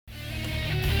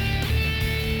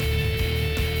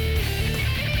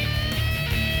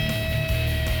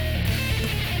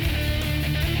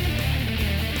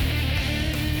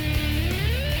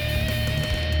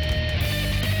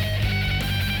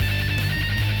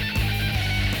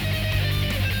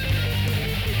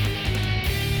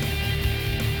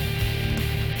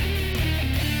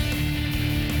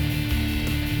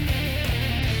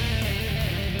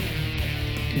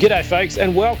G'day folks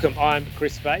and welcome. I'm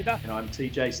Kris Faber. And I'm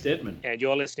TJ Stedman. And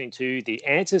you're listening to the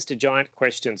Answers to Giant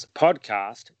Questions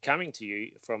podcast, coming to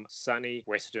you from sunny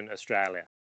Western Australia.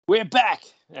 We're back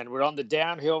and we're on the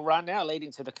downhill run now,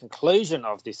 leading to the conclusion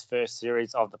of this first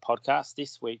series of the podcast.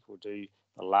 This week we'll do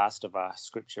the last of our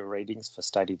scripture readings for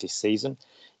study this season,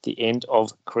 the end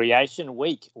of Creation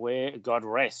Week, where God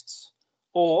rests.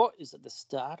 Or is it the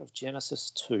start of Genesis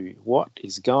 2? What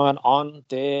is going on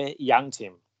there, young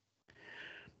Tim?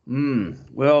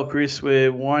 Well, Kris,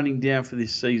 we're winding down for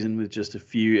this season with just a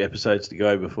few episodes to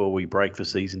go before we break for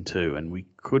season 2, and we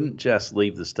couldn't just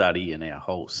leave the study and our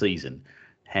whole season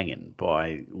hanging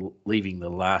by leaving the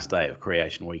last day of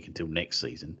Creation Week until next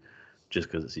season, just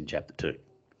because it's in chapter 2.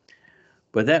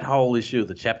 But that whole issue of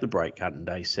the chapter break cutting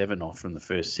day 7 off from the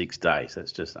first 6 days,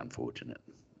 that's just unfortunate.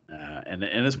 And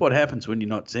it's what happens when you're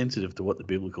not sensitive to what the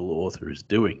biblical author is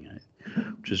doing,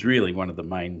 which is really one of the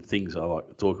main things I like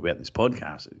to talk about in this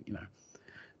podcast,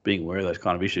 being aware of those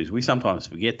kind of issues. We sometimes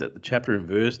forget that the chapter and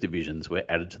verse divisions were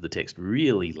added to the text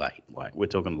really late. Like we're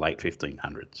talking late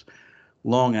 1500s,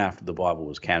 long after the Bible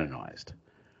was canonized.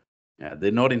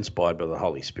 They're not inspired by the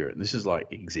Holy Spirit. And this is like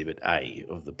Exhibit A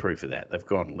of the proof of that. They've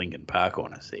gone Lincoln Park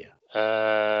on us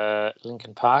there.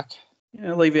 Lincoln Park?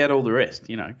 Leave out all the rest,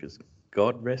 because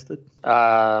God rested.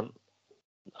 I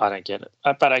don't get it,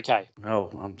 but okay. Oh,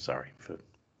 I'm sorry for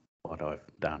what I've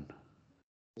done.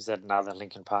 Is that another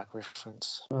Lincoln Park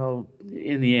reference? Well,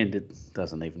 in the end, it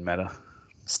doesn't even matter.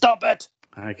 Stop it!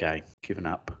 Okay, given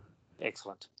up.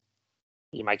 Excellent.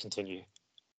 You may continue.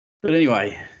 But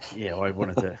anyway, I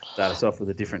wanted to start us off with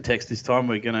a different text this time.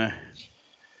 We're gonna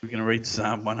read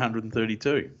Psalm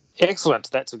 132.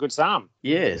 Excellent. That's a good psalm.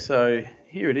 Yeah. So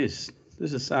here it is.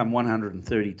 This is Psalm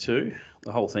 132.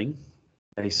 The whole thing.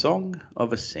 A song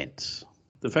of ascents.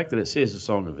 The fact that it says a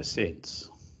song of ascents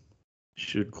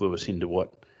should clue us into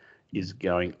what is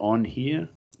going on here,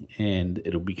 and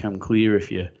it'll become clear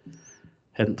if you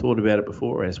hadn't thought about it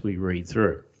before as we read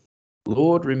through.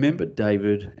 Lord remembered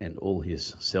David and all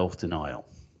his self-denial.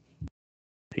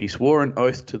 He swore an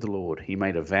oath to the Lord. He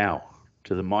made a vow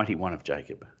to the mighty one of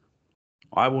Jacob.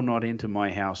 I will not enter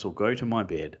my house or go to my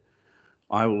bed.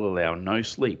 I will allow no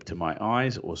sleep to my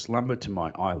eyes or slumber to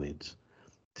my eyelids,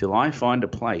 till I find a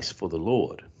place for the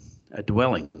Lord, a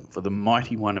dwelling for the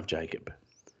mighty one of Jacob.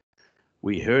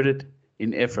 We heard it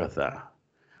in Ephrathah.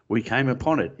 We came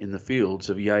upon it in the fields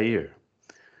of Yair.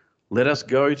 Let us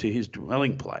go to his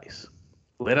dwelling place.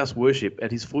 Let us worship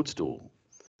at his footstool,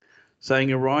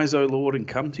 saying, Arise, O Lord, and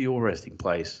come to your resting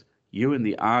place, you in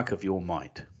the ark of your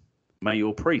might. May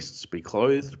your priests be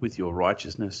clothed with your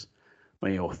righteousness.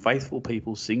 May your faithful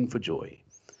people sing for joy.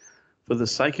 For the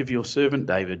sake of your servant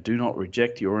David, do not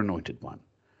reject your anointed one.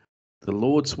 The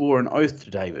Lord swore an oath to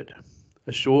David,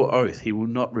 a sure oath he will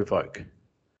not revoke.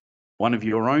 One of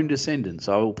your own descendants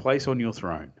I will place on your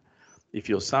throne. If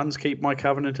your sons keep my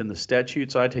covenant and the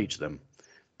statutes I teach them,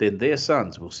 then their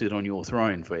sons will sit on your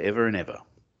throne forever and ever.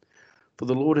 For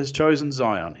the Lord has chosen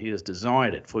Zion, he has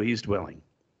desired it for his dwelling,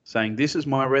 saying, This is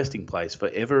my resting place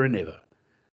forever and ever.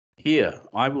 Here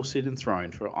I will sit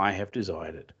enthroned, for I have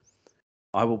desired it.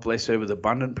 I will bless her with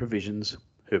abundant provisions.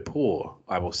 Her poor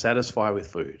I will satisfy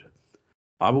with food.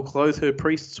 I will clothe her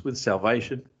priests with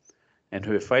salvation, and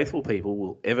her faithful people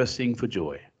will ever sing for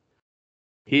joy.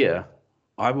 Here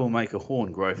I will make a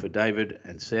horn grow for David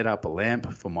and set up a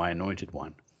lamp for my anointed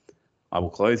one. I will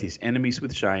clothe his enemies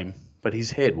with shame, but his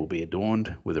head will be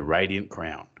adorned with a radiant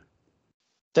crown.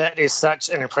 That is such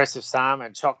an impressive psalm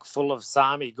and chock full of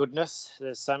psalmy goodness.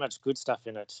 There's so much good stuff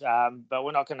in it. But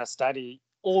we're not going to study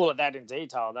all of that in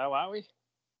detail, though, are we?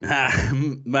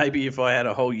 Maybe if I had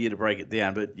a whole year to break it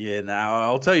down. But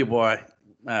I'll tell you why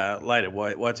later,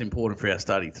 why it's important for our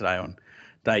study today on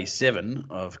day 7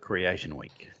 of Creation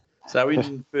Week. So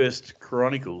in 1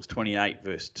 Chronicles 28,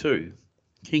 verse 2,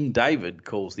 King David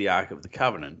calls the Ark of the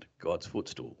Covenant God's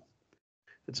footstool.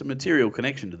 It's a material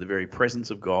connection to the very presence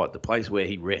of God, the place where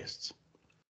he rests.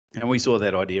 And we saw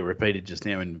that idea repeated just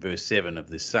now in verse 7 of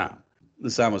this psalm. The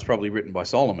psalm was probably written by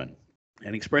Solomon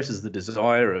and expresses the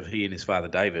desire of he and his father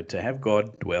David to have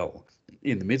God dwell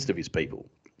in the midst of his people.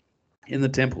 In the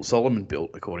temple Solomon built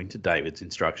according to David's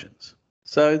instructions.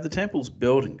 So the temple's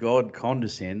built and God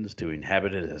condescends to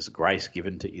inhabit it as grace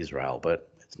given to Israel, but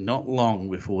it's not long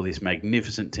before this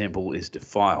magnificent temple is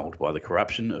defiled by the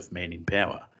corruption of men in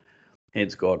power.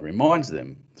 Hence God reminds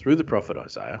them, through the prophet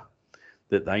Isaiah,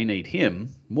 that they need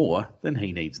him more than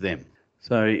he needs them.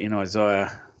 So in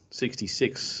Isaiah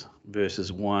 66,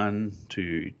 verses 1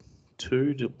 to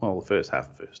 2, the first half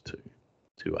of verse 2,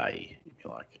 2a, if you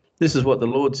like. This is what the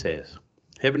Lord says.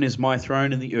 Heaven is my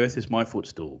throne and the earth is my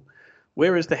footstool.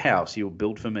 Where is the house you will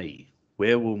build for me?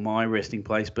 where will my resting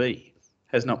place be?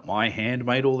 Has not my hand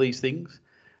made all these things?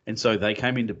 And so they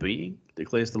came into being,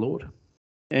 declares the Lord.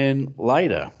 And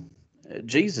later,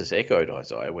 Jesus echoed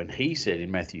Isaiah when he said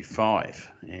in Matthew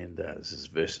 5, and this is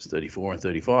verses 34 and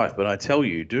 35, but I tell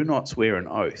you, do not swear an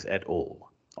oath at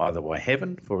all, either by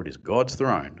heaven, for it is God's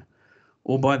throne,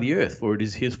 or by the earth, for it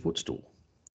is his footstool,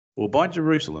 or by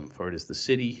Jerusalem, for it is the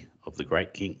city of the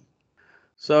great king.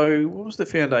 So what was the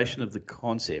foundation of the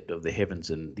concept of the heavens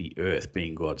and the earth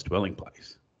being God's dwelling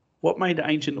place? What made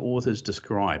ancient authors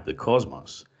describe the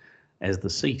cosmos as the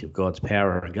seat of God's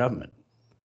power and government?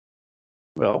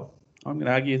 Well, I'm going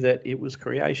to argue that it was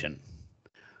creation.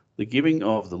 The giving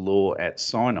of the law at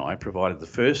Sinai provided the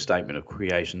first statement of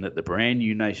creation that the brand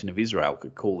new nation of Israel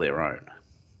could call their own.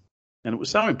 And it was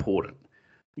so important.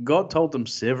 God told them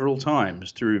several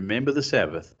times to remember the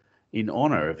Sabbath in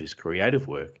honor of his creative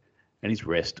work and his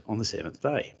rest on the seventh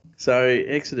day. So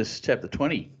Exodus chapter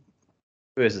 20,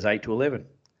 verses 8 to 11.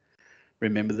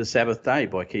 Remember the Sabbath day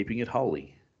by keeping it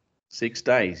holy. 6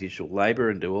 days you shall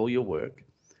labor and do all your work.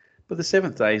 But the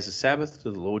seventh day is a Sabbath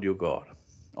to the Lord your God.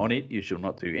 On it you shall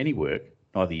not do any work,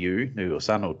 neither you, nor your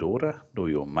son or daughter, nor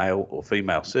your male or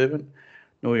female servant,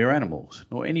 nor your animals,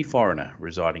 nor any foreigner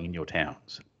residing in your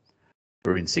towns.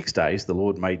 For in 6 days the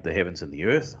Lord made the heavens and the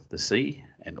earth, the sea,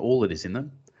 and all that is in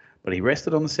them, but he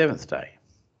rested on the seventh day.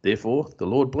 Therefore the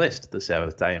Lord blessed the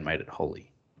Sabbath day and made it holy.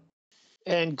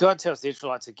 And God tells the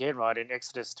Israelites again, right, in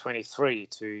Exodus 23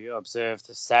 to observe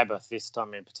the Sabbath. This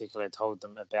time in particular, told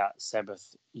them about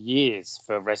Sabbath years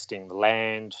for resting the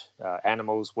land,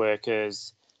 animals,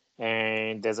 workers,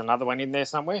 and there's another one in there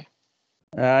somewhere.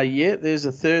 Yeah, there's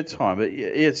a third time. But yeah,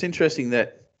 it's interesting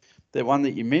that one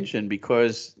that you mentioned,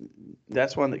 because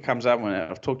that's one that comes up when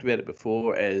I've talked about it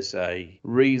before as a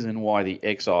reason why the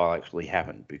exile actually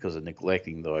happened, because of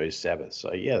neglecting those Sabbaths.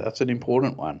 So yeah, that's an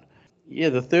important one. Yeah,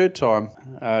 the third time,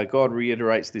 God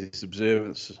reiterates this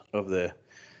observance of the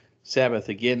Sabbath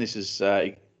again. This is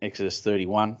Exodus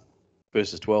 31,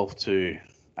 verses 12 to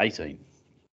 18.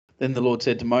 Then the Lord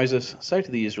said to Moses, say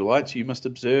to the Israelites, you must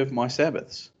observe my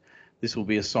Sabbaths. This will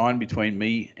be a sign between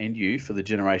me and you for the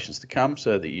generations to come,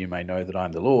 so that you may know that I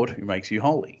am the Lord who makes you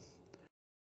holy.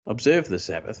 Observe the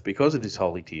Sabbath, because it is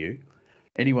holy to you.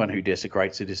 Anyone who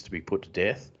desecrates it is to be put to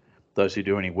death. Those who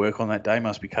do any work on that day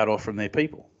must be cut off from their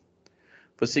people.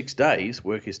 For 6 days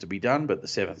work is to be done, but the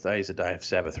seventh day is a day of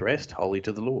Sabbath rest, holy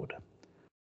to the Lord.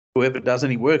 Whoever does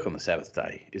any work on the Sabbath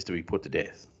day is to be put to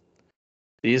death.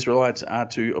 The Israelites are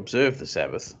to observe the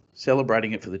Sabbath,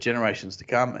 celebrating it for the generations to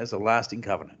come as a lasting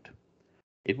covenant.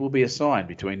 It will be a sign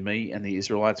between me and the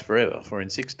Israelites forever, for in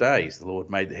 6 days the Lord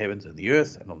made the heavens and the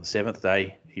earth, and on the seventh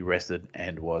day he rested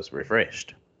and was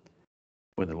refreshed.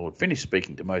 When the Lord finished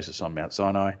speaking to Moses on Mount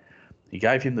Sinai, he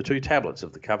gave him the 2 tablets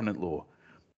of the covenant law,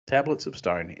 tablets of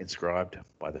stone inscribed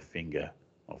by the finger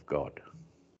of God.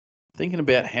 Thinking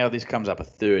about how this comes up a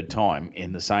third time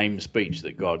in the same speech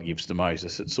that God gives to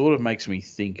Moses, it sort of makes me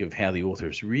think of how the author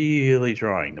is really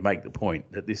trying to make the point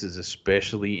that this is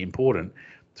especially important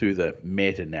to the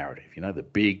meta-narrative, the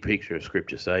big picture of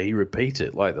Scripture. So he repeats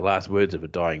it like the last words of a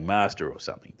dying master or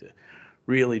something to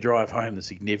really drive home the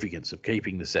significance of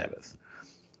keeping the Sabbath.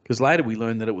 Because later we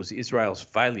learn that it was Israel's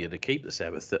failure to keep the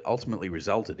Sabbath that ultimately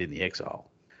resulted in the exile.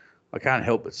 I can't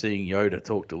help but seeing Yoda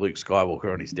talk to Luke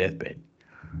Skywalker on his deathbed.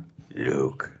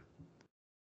 Luke,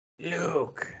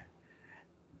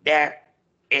 there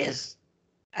is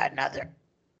another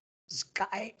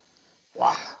Skywalker.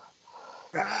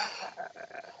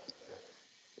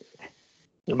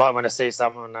 You might want to see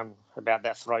someone about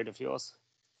that throat of yours.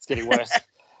 It's getting worse.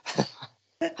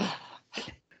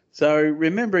 So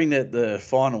remembering that the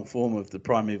final form of the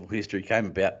primeval history came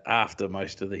about after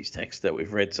most of these texts that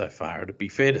we've read so far, it'd be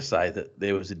fair to say that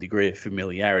there was a degree of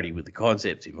familiarity with the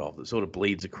concepts involved that sort of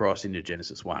bleeds across into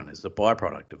Genesis 1 as a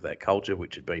byproduct of that culture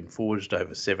which had been forged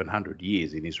over 700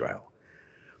 years in Israel.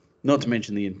 Not to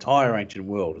mention the entire ancient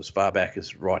world as far back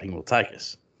as writing will take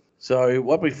us. So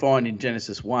what we find in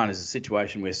Genesis 1 is a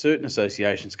situation where certain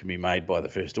associations can be made by the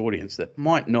first audience that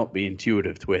might not be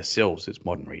intuitive to ourselves as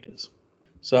modern readers.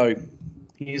 So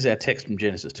here's our text from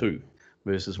Genesis 2,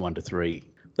 verses 1 to 3.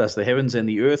 Thus the heavens and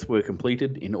the earth were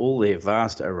completed in all their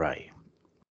vast array.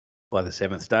 By the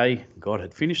seventh day, God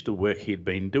had finished the work he had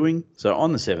been doing, so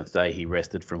on the seventh day he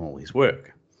rested from all his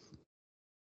work.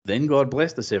 Then God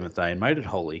blessed the seventh day and made it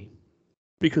holy,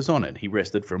 because on it he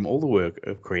rested from all the work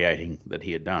of creating that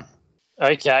he had done.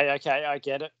 Okay, I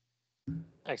get it.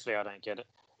 Actually, I don't get it.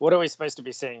 What are we supposed to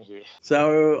be seeing here?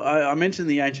 So I mentioned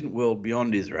the ancient world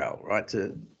beyond Israel, right?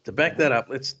 To back that up,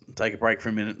 let's take a break for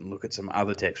a minute and look at some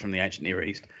other texts from the ancient Near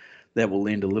East that will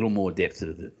lend a little more depth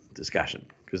to the discussion.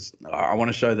 because I want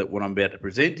to show that what I'm about to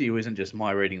present to you isn't just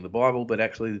my reading of the Bible, but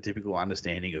actually the typical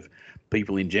understanding of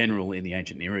people in general in the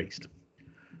ancient Near East.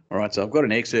 All right, so I've got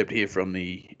an excerpt here from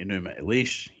the Enuma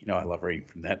Elish. You know, I love reading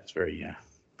from that. It's very,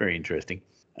 very interesting.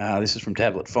 This is from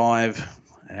Tablet 5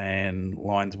 and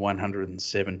lines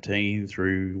 117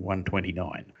 through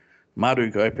 129.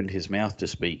 Marduk opened his mouth to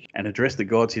speak and addressed the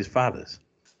gods his fathers.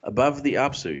 Above the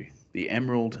Apsu, the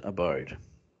emerald abode,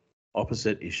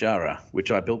 opposite Ishara,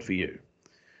 which I built for you.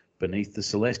 Beneath the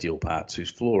celestial parts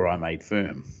whose floor I made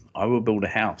firm, I will build a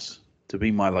house to be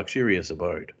my luxurious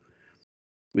abode.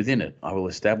 Within it I will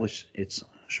establish its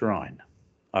shrine.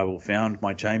 I will found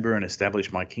my chamber and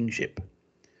establish my kingship.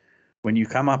 When you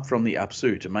come up from the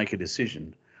Apsu to make a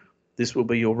decision, this will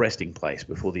be your resting place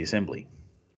before the assembly.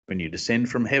 When you descend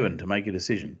from heaven to make a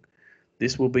decision,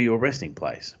 this will be your resting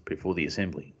place before the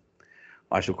assembly.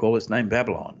 I shall call its name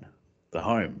Babylon, the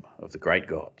home of the great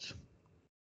gods.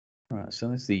 All right, so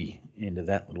that's the end of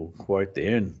that little quote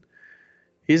there. And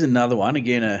here's another one,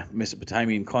 again, a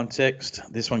Mesopotamian context.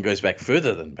 This one goes back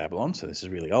further than Babylon, so this is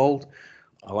really old.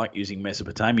 I like using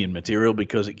Mesopotamian material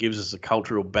because it gives us a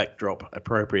cultural backdrop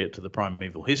appropriate to the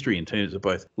primeval history in terms of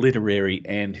both literary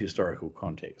and historical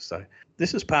context. So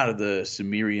this is part of the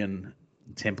Sumerian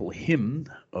temple hymn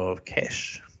of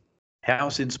Kesh.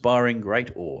 House inspiring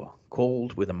great awe,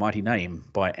 called with a mighty name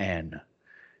by An.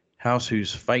 House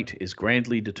whose fate is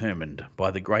grandly determined by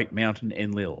the great mountain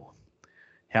Enlil.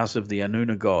 House of the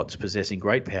Anuna gods possessing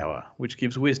great power, which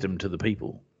gives wisdom to the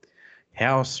people.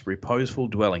 House, reposeful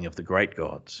dwelling of the great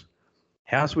gods.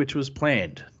 House which was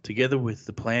planned, together with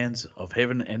the plans of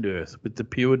heaven and earth, with the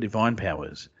pure divine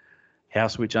powers.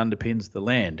 House which underpins the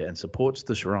land and supports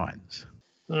the shrines.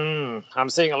 I'm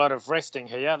seeing a lot of resting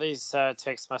here. These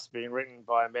texts must have been written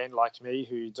by men like me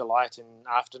who delight in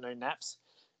afternoon naps.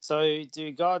 So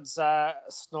do gods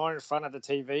snore in front of the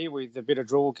TV with a bit of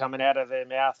drool coming out of their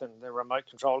mouth and the remote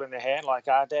control in their hand like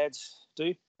our dads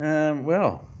do?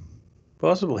 Well,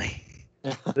 possibly.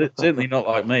 Certainly not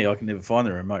like me. I can never find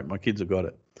the remote. My kids have got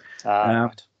it. Right.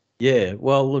 Yeah,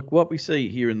 well, look, what we see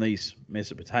here in these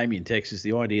Mesopotamian texts is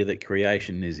the idea that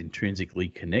creation is intrinsically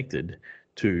connected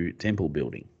to temple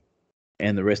building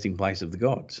and the resting place of the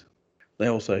gods. They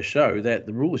also show that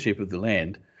the rulership of the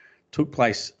land took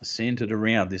place centered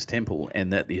around this temple,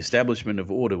 and that the establishment of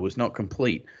order was not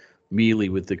complete merely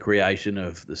with the creation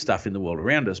of the stuff in the world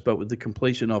around us, but with the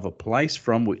completion of a place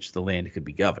from which the land could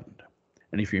be governed.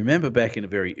 And if you remember back in a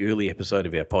very early episode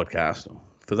of our podcast,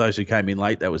 for those who came in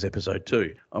late, that was episode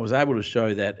 2, I was able to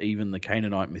show that even the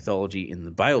Canaanite mythology in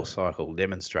the Baal cycle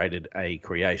demonstrated a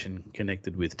creation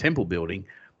connected with temple building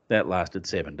that lasted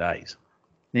 7 days.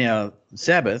 Now,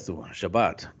 Sabbath, or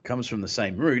Shabbat, comes from the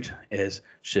same root as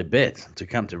Shebet, to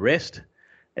come to rest,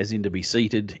 as in to be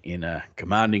seated in a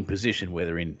commanding position,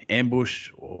 whether in ambush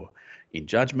or in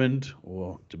judgment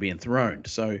or to be enthroned.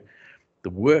 So the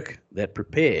work that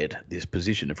prepared this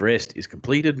position of rest is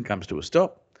completed and comes to a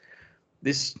stop.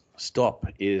 This stop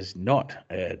is not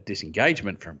a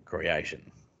disengagement from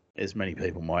creation, as many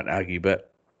people might argue, but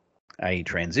a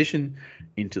transition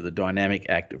into the dynamic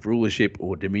act of rulership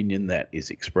or dominion that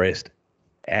is expressed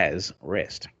as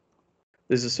rest.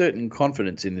 There's a certain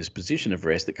confidence in this position of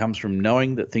rest that comes from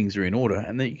knowing that things are in order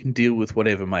and that you can deal with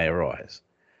whatever may arise.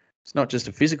 It's not just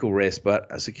a physical rest, but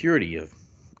a security of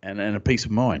and a peace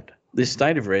of mind. This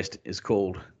state of rest is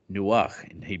called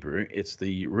nuach in Hebrew. It's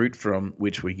the root from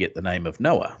which we get the name of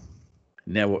Noah.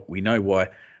 Now we know why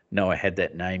Noah had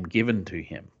that name given to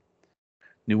him.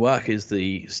 Nuach is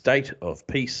the state of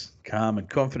peace, calm, and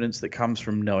confidence that comes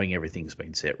from knowing everything's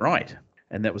been set right.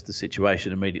 And that was the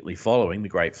situation immediately following the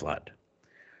Great Flood.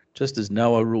 Just as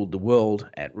Noah ruled the world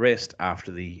at rest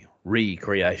after the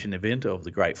re-creation event of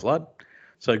the Great Flood,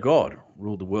 so God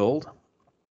ruled the world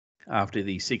after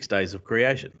the 6 days of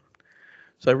creation.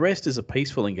 So rest is a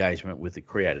peaceful engagement with the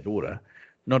created order,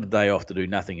 not a day off to do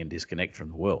nothing and disconnect from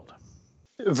the world.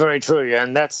 Very true,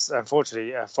 and that's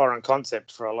unfortunately a foreign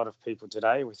concept for a lot of people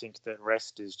today. We think that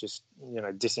rest is just,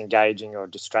 disengaging or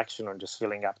distraction or just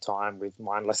filling up time with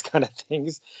mindless kind of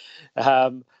things.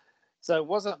 So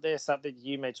wasn't there something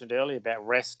you mentioned earlier about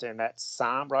rest in that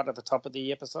psalm right at the top of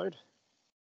the episode?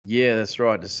 Yeah, that's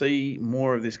right. To see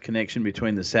more of this connection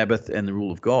between the Sabbath and the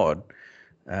rule of God,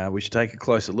 we should take a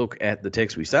closer look at the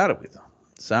text we started with,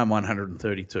 Psalm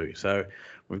 132. So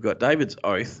we've got David's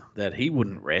oath that he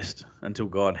wouldn't rest until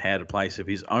God had a place of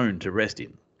his own to rest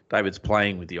in. David's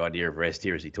playing with the idea of rest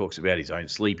here as he talks about his own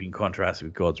sleep in contrast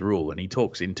with God's rule, and he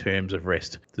talks in terms of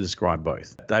rest to describe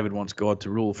both. David wants God to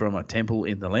rule from a temple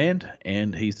in the land,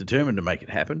 and he's determined to make it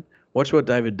happen. Watch what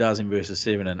David does in verses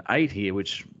 7 and 8 here,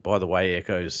 which, by the way,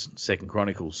 echoes 2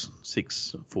 Chronicles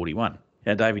 6:41.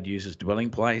 How David uses dwelling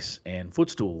place and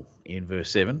footstool in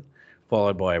verse 7,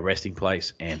 followed by a resting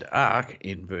place and ark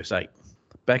in verse 8.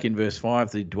 Back in verse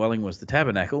 5, the dwelling was the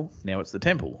tabernacle, now it's the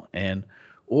temple, and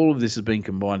all of this has been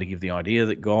combined to give the idea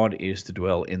that God is to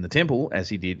dwell in the temple as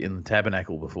he did in the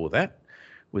tabernacle before that,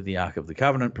 with the Ark of the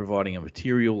Covenant providing a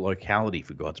material locality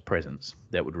for God's presence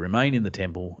that would remain in the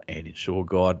temple and ensure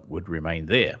God would remain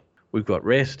there. We've got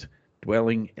rest,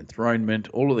 dwelling, enthronement,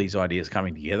 all of these ideas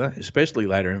coming together, especially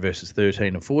later in verses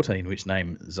 13 and 14, which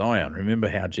name Zion. Remember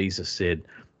how Jesus said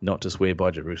not to swear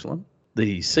by Jerusalem?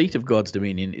 The seat of God's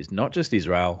dominion is not just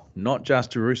Israel, not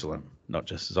just Jerusalem, not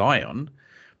just Zion,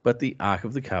 but the Ark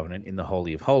of the Covenant in the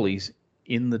Holy of Holies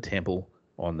in the temple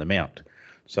on the Mount.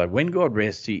 So when God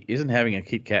rests, he isn't having a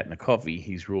Kit Kat and a coffee,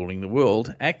 he's ruling the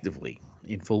world actively,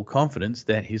 in full confidence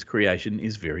that his creation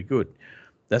is very good.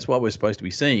 That's what we're supposed to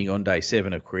be seeing on day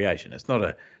 7 of creation. It's not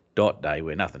a dot day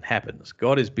where nothing happens.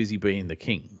 God is busy being the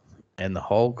king, and the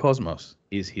whole cosmos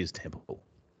is his temple.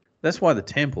 That's why the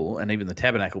temple, and even the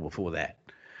tabernacle before that,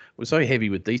 was so heavy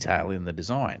with detail in the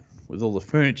design, with all the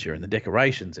furniture and the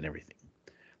decorations and everything.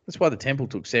 That's why the temple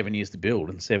took 7 years to build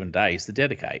and 7 days to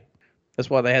dedicate. That's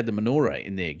why they had the menorah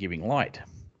in there giving light.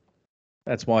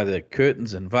 That's why the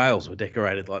curtains and veils were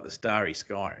decorated like the starry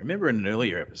sky. Remember in an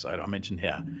earlier episode, I mentioned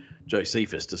how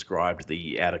Josephus described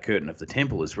the outer curtain of the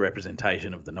temple as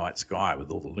representation of the night sky with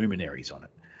all the luminaries on it.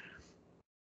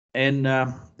 And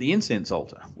the incense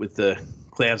altar with the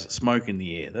clouds of smoke in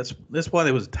the air. That's why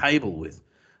there was a table with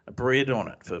a bread on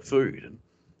it for food. And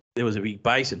there was a big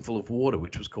basin full of water,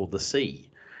 which was called the sea.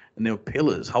 And there were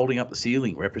pillars holding up the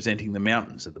ceiling representing the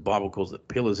mountains that the Bible calls the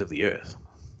pillars of the earth.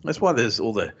 That's why there's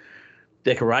all the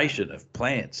decoration of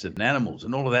plants and animals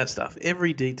and all of that stuff.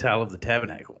 Every detail of the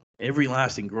tabernacle, every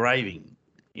last engraving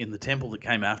in the temple that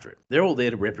came after it, they're all there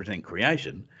to represent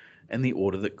creation and the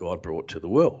order that God brought to the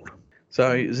world.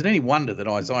 So is it any wonder that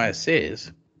Isaiah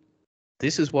says,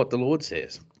 this is what the Lord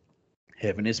says,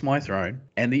 heaven is my throne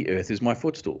and the earth is my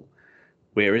footstool.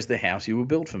 Where is the house you will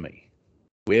build for me?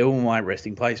 Where will my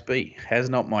resting place be? Has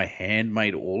not my hand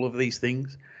made all of these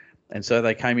things? And so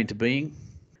they came into being.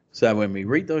 So when we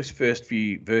read those first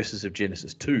few verses of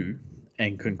Genesis 2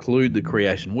 and conclude the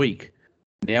creation week,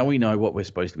 now we know what we're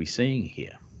supposed to be seeing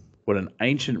here, what an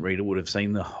ancient reader would have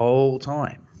seen the whole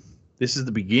time. This is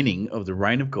the beginning of the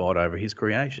reign of God over his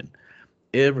creation,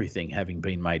 everything having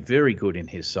been made very good in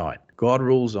his sight. God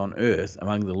rules on earth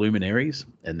among the luminaries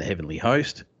and the heavenly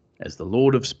host as the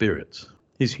Lord of spirits.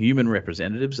 His human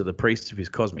representatives are the priests of his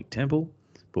cosmic temple,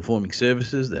 performing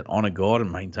services that honor God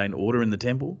and maintain order in the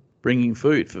temple, bringing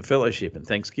food for fellowship and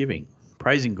thanksgiving,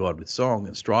 praising God with song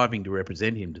and striving to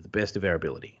represent him to the best of our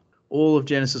ability. All of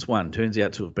Genesis 1 turns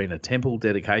out to have been a temple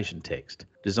dedication text,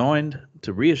 designed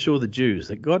to reassure the Jews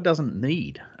that God doesn't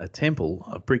need a temple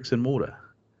of bricks and mortar,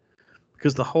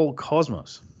 because the whole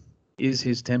cosmos is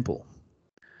his temple.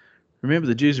 Remember,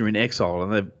 the Jews are in exile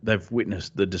and they've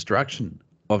witnessed the destruction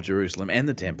of Jerusalem and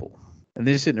the temple. And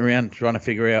they're sitting around trying to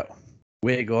figure out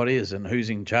where God is and who's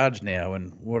in charge now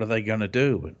and what are they going to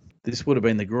do. And this would have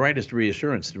been the greatest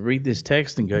reassurance to read this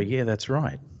text and go, yeah, that's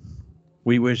right.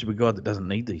 We worship a God that doesn't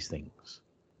need these things.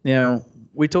 Now,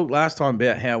 we talked last time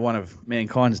about how one of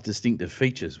mankind's distinctive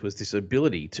features was this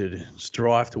ability to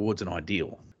strive towards an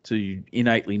ideal, to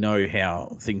innately know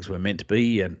how things were meant to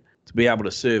be and to be able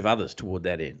to serve others toward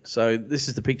that end. So this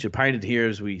is the picture painted here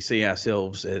as we see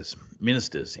ourselves as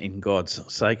ministers in God's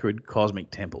sacred cosmic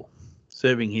temple,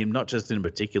 serving him not just in a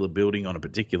particular building on a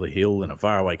particular hill in a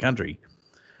faraway country,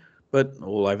 but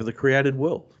all over the created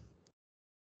world.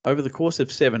 Over the course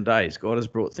of 7 days, God has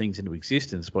brought things into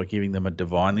existence by giving them a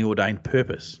divinely ordained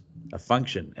purpose, a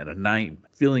function and a name,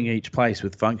 filling each place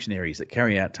with functionaries that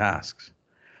carry out tasks.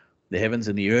 The heavens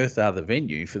and the earth are the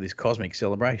venue for this cosmic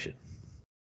celebration.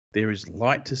 There is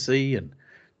light to see and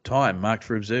time marked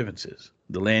for observances.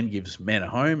 The land gives man a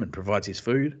home and provides his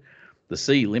food. The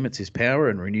sea limits his power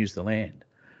and renews the land.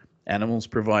 Animals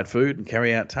provide food and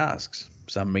carry out tasks,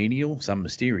 some menial, some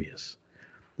mysterious.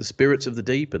 The spirits of the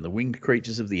deep and the winged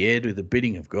creatures of the air do the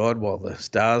bidding of God, while the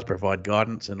stars provide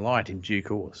guidance and light in due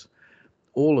course.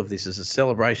 All of this is a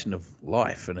celebration of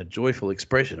life and a joyful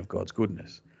expression of God's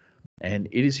goodness. And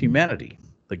it is humanity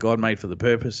that God made for the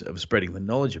purpose of spreading the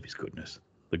knowledge of his goodness,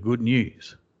 the good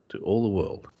news, to all the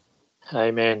world.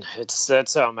 Amen. That's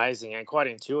so amazing and quite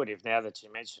intuitive now that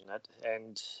you mention it.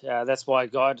 And that's why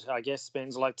God, I guess,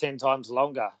 spends like 10 times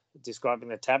longer describing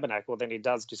the tabernacle than he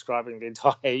does describing the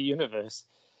entire universe.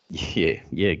 Yeah,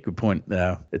 good point.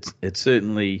 It's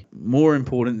certainly more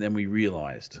important than we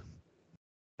realized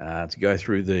to go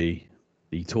through the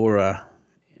Torah,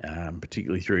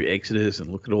 particularly through Exodus, and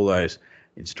look at all those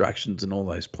instructions and all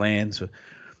those plans.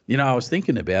 I was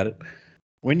thinking about it.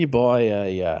 When you buy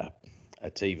a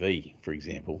TV, for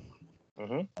example,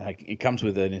 it comes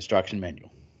with an instruction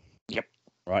manual. Yep.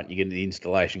 Right? You get the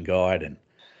installation guide and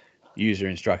user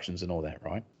instructions and all that,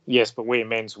 right? Yes, but we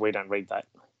don't read that.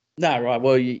 No, right.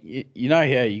 Well, you know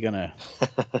how you're gonna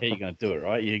do it,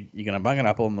 right? You're gonna bung it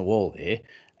up on the wall there,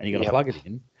 and you're gonna plug it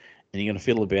in, and you're gonna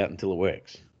fiddle about until it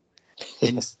works.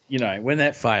 Yes. And, when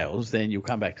that fails, then you'll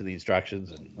come back to the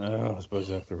instructions and, I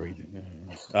suppose I have to read it.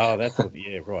 Oh, that's what,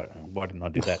 yeah, right. Why didn't I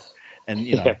do that? And,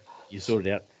 you sort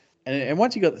it out. And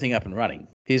once you've got the thing up and running,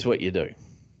 here's what you do.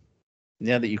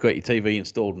 Now that you've got your TV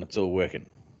installed and it's all working,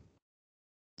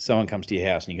 someone comes to your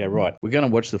house and you go, right, we're going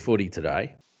to watch the footy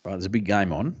today. Right, there's a big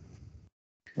game on.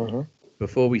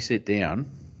 Before we sit down,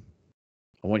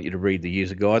 I want you to read the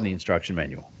user guide and the instruction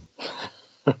manual.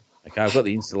 Okay, I've got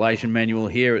the installation manual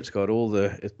here. It's got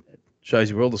it shows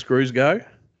you where all the screws go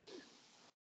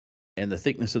and the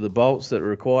thickness of the bolts that are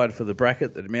required for the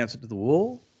bracket that mounts it to the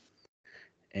wall.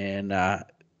 And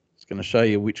it's going to show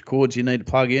you which cords you need to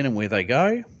plug in and where they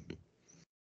go.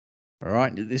 All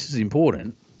right, this is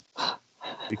important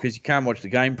because you can't watch the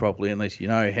game properly unless you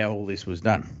know how all this was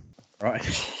done. Right?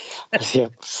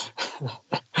 Yep.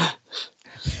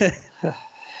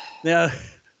 Now,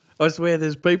 I swear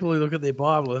there's people who look at their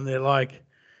Bible and they're like,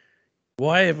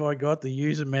 why have I got the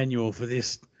user manual for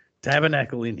this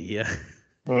tabernacle in here?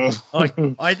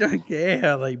 I don't care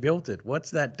how they built it.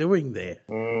 What's that doing there?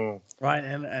 Right.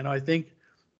 And I think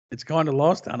it's kind of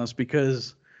lost on us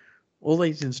because all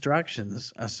these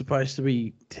instructions are supposed to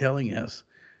be telling us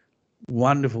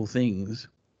wonderful things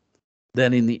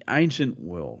that in the ancient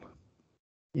world,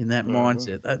 in that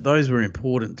mindset, those were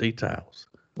important details.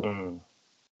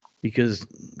 Because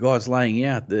God's laying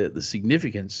out the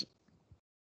significance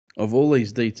of all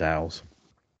these details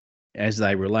as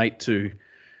they relate to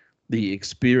the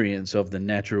experience of the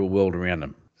natural world around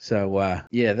them. So,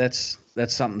 that's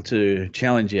something to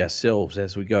challenge ourselves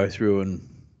as we go through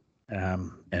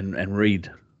and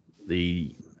read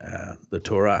the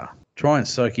Torah. Try and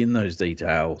soak in those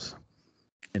details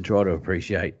and try to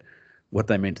appreciate what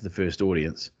they meant to the first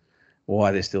audience,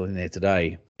 why they're still in there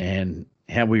today, and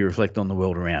how we reflect on the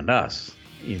world around us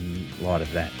in light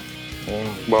of that.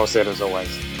 Well said, as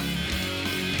always.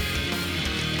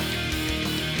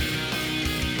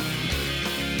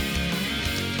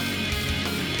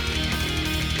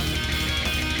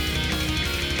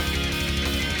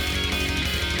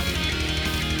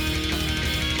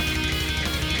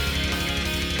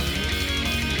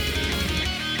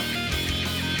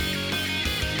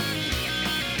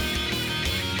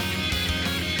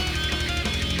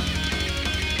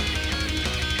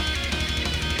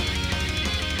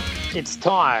 It's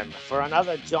time for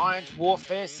another giant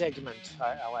warfare segment.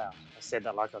 Oh, wow. I said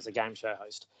that like I was a game show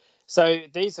host. So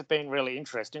these have been really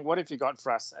interesting. What have you got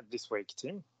for us this week,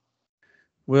 Tim?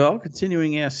 Well,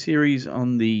 continuing our series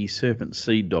on the serpent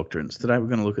seed doctrines, today we're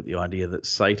going to look at the idea that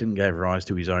Satan gave rise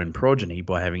to his own progeny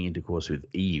by having intercourse with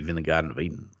Eve in the Garden of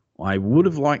Eden. I would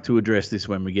have liked to address this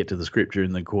when we get to the scripture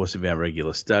in the course of our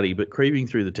regular study, but creeping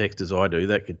through the text as I do,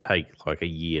 that could take like a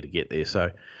year to get there. So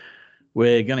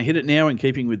we're going to hit it now in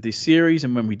keeping with this series,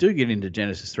 and when we do get into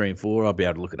Genesis 3 and 4, I'll be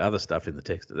able to look at other stuff in the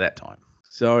text at that time.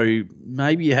 So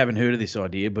maybe you haven't heard of this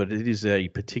idea, but it is a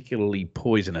particularly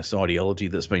poisonous ideology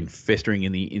that's been festering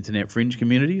in the internet fringe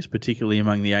communities, particularly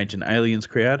among the Ancient Aliens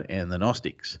crowd and the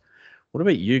Gnostics. What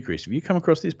about you, Kris? Have you come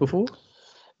across this before?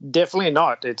 Definitely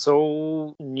not. It's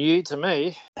all new to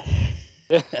me.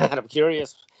 And I'm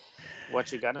curious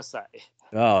what you're going to say.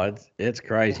 Oh, it's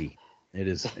crazy.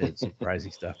 It's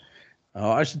crazy stuff.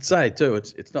 Oh, I should say too,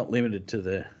 it's not limited to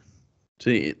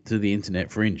the internet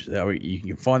fringe. You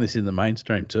can find this in the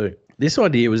mainstream too. This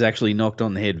idea was actually knocked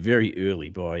on the head very early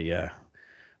by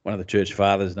one of the church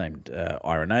fathers named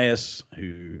Irenaeus,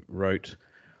 who wrote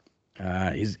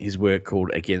his work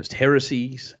called Against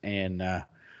Heresies, and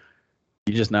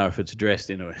you just know if it's addressed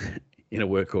in a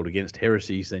work called Against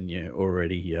Heresies, then you're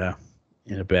already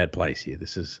in a bad place here.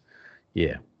 This is,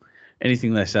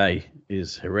 anything they say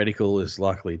is heretical, is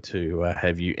likely to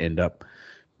have you end up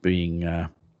being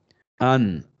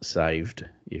unsaved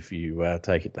if you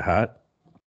take it to heart.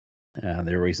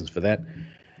 There are reasons for that.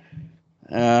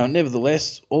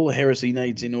 Nevertheless, all the heresy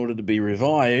needs in order to be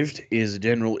revived is a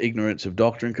general ignorance of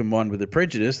doctrine combined with a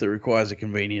prejudice that requires a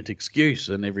convenient excuse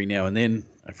and every now and then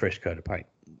a fresh coat of paint.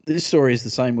 This story is the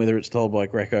same whether it's told by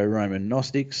Greco-Roman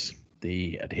Gnostics,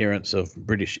 the adherents of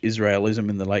British Israelism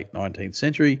in the late 19th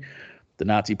century, the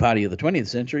Nazi Party of the 20th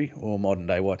century, or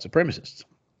modern-day white supremacists.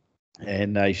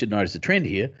 And you should notice the trend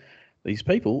here. These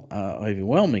people are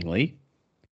overwhelmingly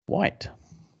white.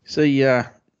 See,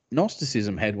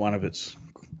 Gnosticism had one of its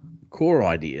core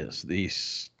ideas,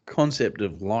 this concept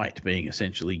of light being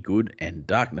essentially good and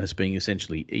darkness being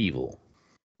essentially evil.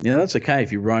 Now, that's okay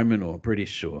if you're Roman or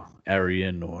British or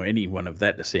Aryan or anyone of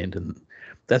that descent, and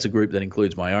that's a group that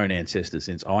includes my own ancestors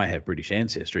since I have British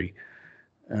ancestry.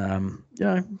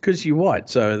 Because you're white,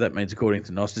 so that means according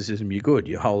to Gnosticism, you're good,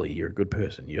 you're holy, you're a good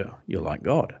person, you're like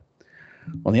God.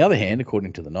 On the other hand,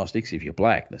 according to the Gnostics, if you're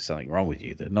black, there's something wrong with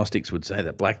you. The Gnostics would say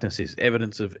that blackness is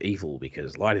evidence of evil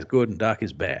because light is good and dark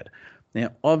is bad. Now,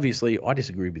 obviously, I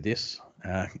disagree with this.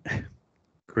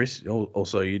 Kris,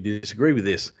 also you disagree with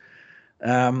this.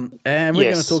 And we're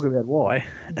going to talk about why.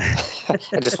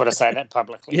 I just want to say that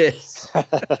publicly. Yes.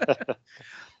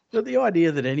 But the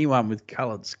idea that anyone with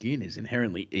coloured skin is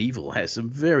inherently evil has some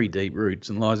very deep roots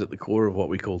and lies at the core of what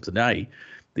we call today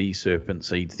the serpent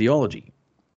seed theology.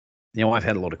 Now, I've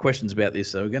had a lot of questions about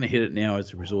this, so we're going to hit it now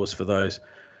as a resource for those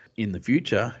in the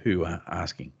future who are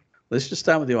asking. Let's just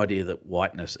start with the idea that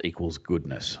whiteness equals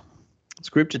goodness.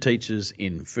 Scripture teaches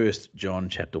in 1 John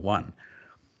chapter 1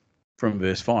 from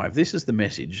verse 5, "This is the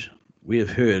message we have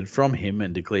heard from him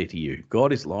and declare to you.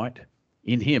 God is light.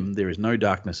 In him there is no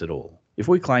darkness at all. If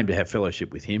we claim to have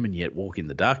fellowship with him and yet walk in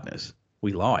the darkness,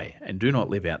 we lie and do not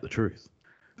live out the truth.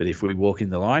 But if we walk in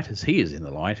the light as he is in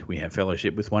the light, we have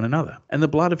fellowship with one another. And the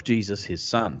blood of Jesus, his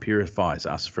Son, purifies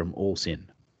us from all sin.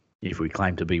 If we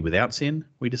claim to be without sin,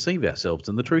 we deceive ourselves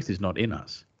and the truth is not in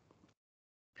us.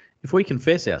 If we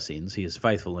confess our sins, he is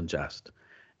faithful and just,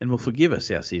 and will forgive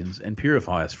us our sins and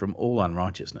purify us from all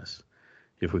unrighteousness.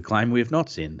 If we claim we have not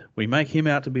sinned, we make him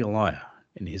out to be a liar,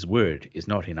 and his word is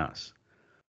not in us."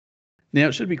 Now,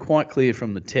 it should be quite clear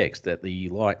from the text that the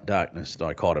light-darkness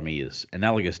dichotomy is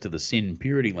analogous to the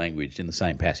sin-purity language in the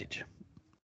same passage.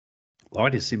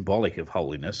 Light is symbolic of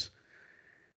holiness,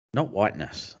 not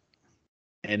whiteness.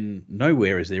 And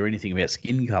nowhere is there anything about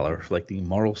skin colour reflecting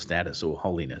moral status or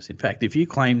holiness. In fact, if you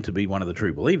claim to be one of the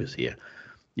true believers here,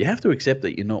 you have to accept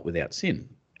that you're not without sin.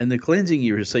 And the cleansing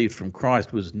you received from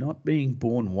Christ was not being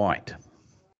born white.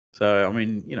 So, I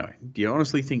mean, do you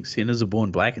honestly think sinners are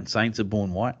born black and saints are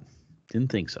born white?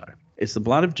 Didn't think so. It's the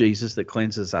blood of Jesus that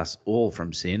cleanses us all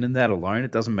from sin, and that alone.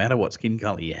 It doesn't matter what skin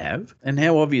colour you have. And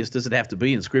how obvious does it have to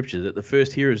be in Scripture that the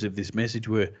first hearers of this message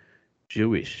were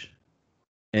Jewish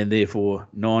and therefore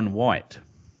non-white?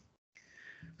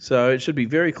 So it should be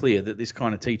very clear that this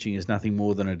kind of teaching is nothing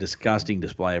more than a disgusting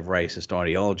display of racist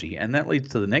ideology. And that leads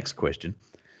to the next question.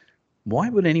 Why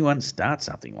would anyone start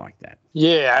something like that?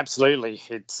 Yeah, absolutely.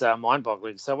 It's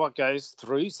mind-boggling. So what goes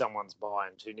through someone's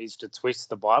mind who needs to twist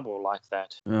the Bible like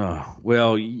that? Oh,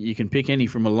 well, you can pick any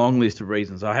from a long list of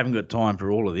reasons. I haven't got time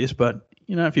for all of this, but,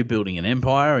 if you're building an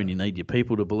empire and you need your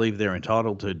people to believe they're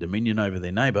entitled to dominion over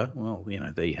their neighbour, well,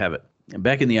 there you have it. And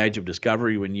back in the age of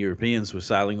discovery, when Europeans were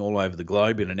sailing all over the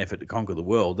globe in an effort to conquer the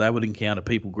world, they would encounter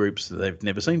people groups that they've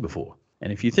never seen before.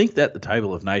 And if you think that the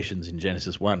Table of Nations in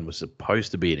Genesis 1 was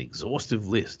supposed to be an exhaustive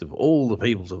list of all the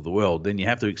peoples of the world, then you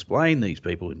have to explain these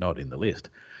people who are not in the list.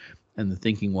 And the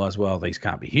thinking was, well, these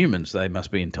can't be humans. They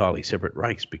must be entirely separate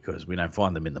race because we don't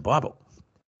find them in the Bible.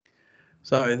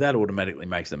 So that automatically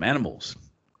makes them animals.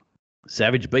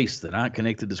 Savage beasts that aren't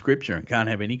connected to Scripture and can't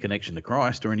have any connection to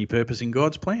Christ or any purpose in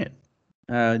God's plan.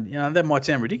 That might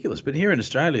sound ridiculous, but here in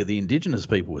Australia, the Indigenous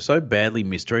people were so badly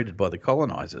mistreated by the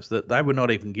colonisers that they were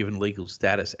not even given legal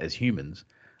status as humans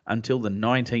until the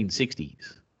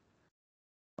 1960s.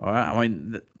 All right, I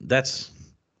mean, that's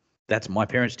my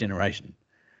parents' generation,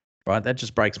 right? That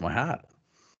just breaks my heart.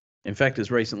 In fact,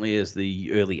 as recently as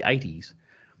the early 80s,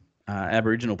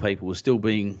 Aboriginal people were still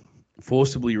being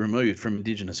forcibly removed from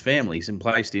Indigenous families and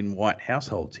placed in white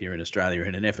households here in Australia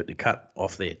in an effort to cut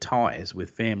off their ties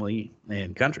with family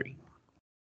and country.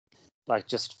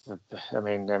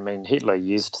 Hitler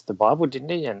used the Bible, didn't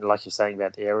he? And like you're saying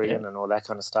about the Aryan and all that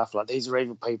kind of stuff, like these are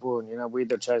evil people and, we're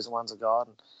the chosen ones of God.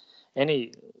 And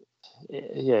any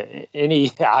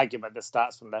argument that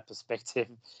starts from that perspective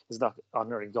is not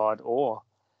honouring God or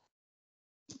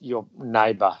your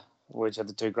neighbour, which are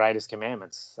the two greatest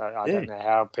commandments. So I don't know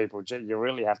how people, you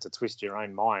really have to twist your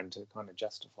own mind to kind of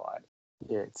justify it.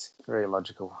 Yeah, it's very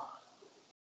illogical.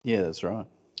 Yeah, that's right.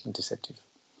 And deceptive.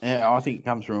 Yeah, I think it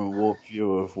comes from a warped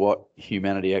view of what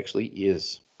humanity actually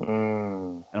is. I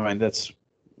mean, that's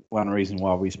one reason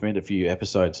why we spent a few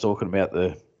episodes talking about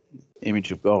the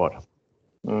image of God.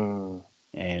 And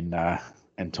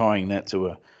tying that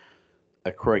to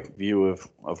a correct view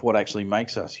of what actually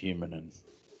makes us human and,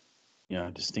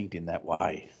 distinct in that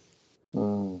way.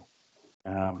 Because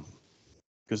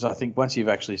I think once you've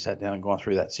actually sat down and gone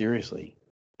through that seriously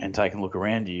and taken a look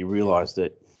around you, you realise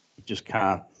that you just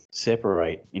can't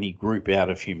separate any group out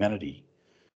of humanity.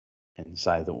 and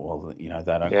say that, well, you know,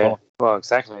 they don't Yeah, qualify. well,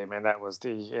 exactly. I mean, that was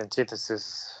the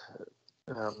antithesis.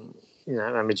 You know,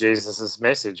 I mean, Jesus'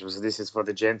 message was this is for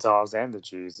the Gentiles and the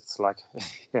Jews. It's like,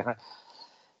 you know,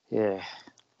 yeah.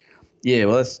 Yeah,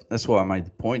 well, that's why I made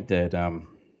the point that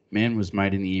man was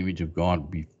made in the image of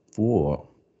God before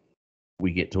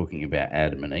we get talking about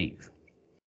Adam and Eve.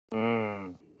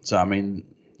 Mm. So, I mean,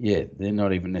 yeah, they're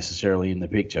not even necessarily in the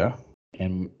picture,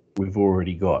 and we've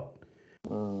already got,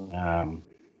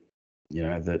 you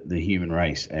know, the human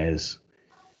race as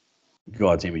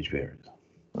God's image bearers.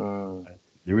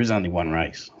 There is only one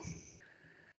race.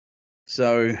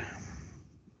 So,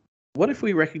 what if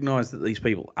we recognise that these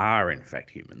people are in fact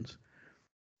humans,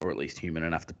 or at least human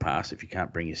enough to pass if you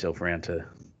can't bring yourself around to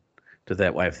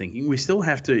that way of thinking? We still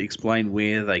have to explain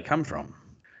where they come from.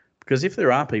 Because if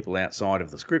there are people outside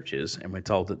of the scriptures and we're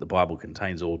told that the Bible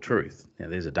contains all truth, now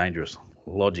there's a dangerous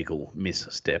logical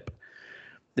misstep,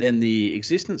 then the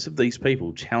existence of these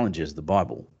people challenges the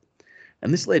Bible.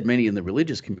 And this led many in the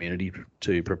religious community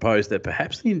to propose that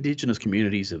perhaps the indigenous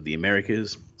communities of the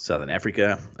Americas, Southern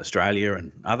Africa, Australia,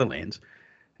 and other lands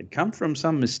had come from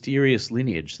some mysterious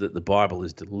lineage that the Bible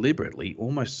is deliberately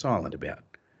almost silent about.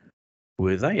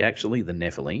 Were they actually the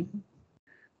Nephilim?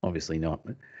 Obviously not.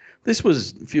 This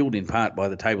was fueled in part by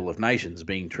the Table of Nations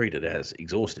being treated as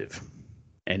exhaustive,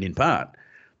 and in part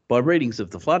by readings of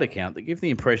the flood account that give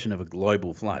the impression of a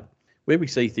global flood, where we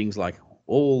see things like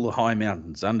all the high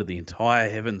mountains under the entire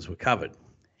heavens were covered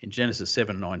in Genesis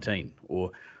 7:19,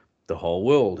 or the whole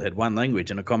world had one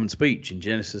language and a common speech in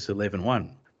Genesis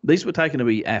 11:1. These were taken to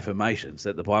be affirmations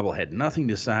that the Bible had nothing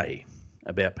to say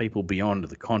about people beyond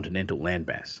the continental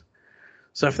landmass.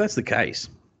 So if that's the case,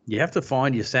 you have to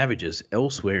find your savages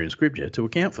elsewhere in Scripture to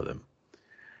account for them.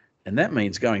 And that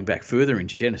means going back further in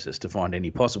Genesis to find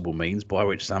any possible means by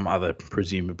which some other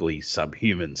presumably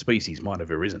subhuman species might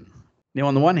have arisen. Now,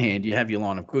 on the one hand, you have your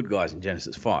line of good guys in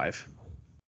Genesis 5.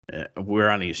 We're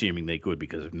only assuming they're good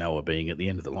because of Noah being at the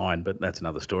end of the line, but that's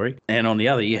another story. And on the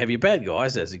other, you have your bad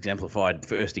guys, as exemplified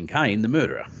first in Cain, the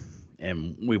murderer.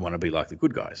 And we want to be like the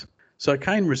good guys. So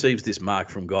Cain receives this mark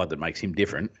from God that makes him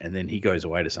different, and then he goes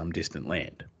away to some distant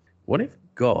land. What if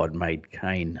God made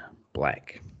Cain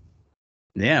black?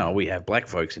 Now we have black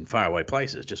folks in faraway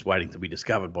places just waiting to be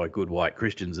discovered by good white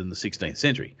Christians in the 16th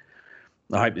century.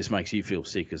 I hope this makes you feel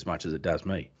sick as much as it does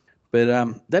me. But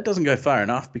that doesn't go far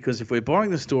enough, because if we're borrowing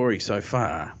the story so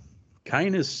far,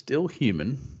 Cain is still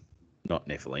human, not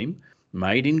Nephilim,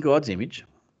 made in God's image,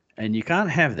 and you can't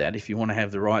have that if you want to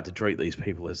have the right to treat these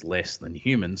people as less than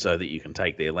human so that you can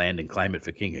take their land and claim it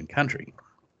for king and country.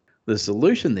 The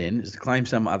solution then is to claim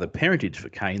some other parentage for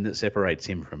Cain that separates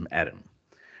him from Adam.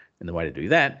 And the way to do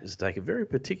that is to take a very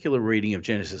particular reading of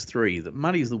Genesis 3 that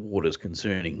muddies the waters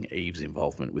concerning Eve's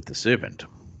involvement with the serpent.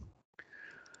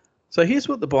 So here's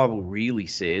what the Bible really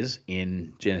says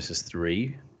in Genesis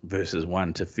 3, verses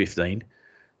 1 to 15.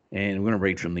 And we're going to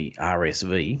read from the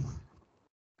RSV.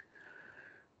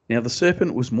 Now the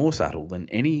serpent was more subtle than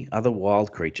any other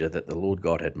wild creature that the Lord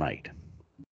God had made.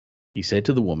 He said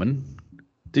to the woman,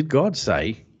 "Did God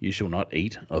say, 'You shall not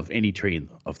eat of any tree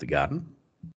of the garden'?"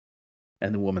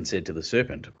 And the woman said to the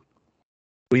serpent,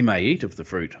 "We may eat of the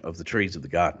fruit of the trees of the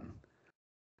garden.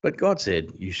 But God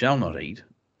said, 'You shall not eat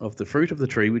of the fruit of the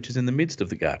tree which is in the midst of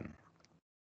the garden.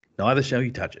 Neither shall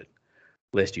you touch it,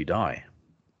 lest you die.'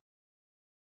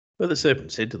 But the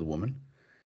serpent said to the woman,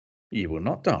 'You will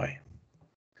not die.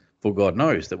 For God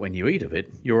knows that when you eat of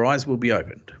it, your eyes will be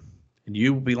opened, and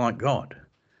you will be like God,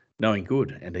 knowing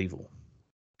good and evil.'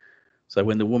 So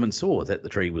when the woman saw that the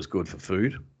tree was good for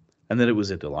food, and that it was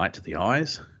a delight to the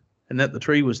eyes, and that the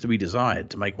tree was to be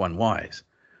desired to make one wise,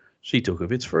 she took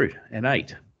of its fruit and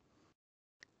ate.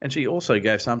 And she also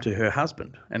gave some to her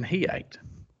husband, and he ate.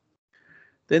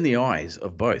 Then the eyes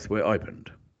of both were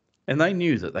opened, and they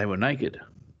knew that they were naked.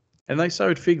 And they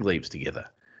sewed fig leaves together,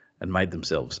 and made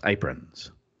themselves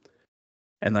aprons.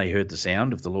 And they heard the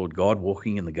sound of the Lord God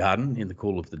walking in the garden in the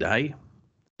cool of the day.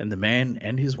 And the man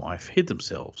and his wife hid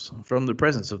themselves from the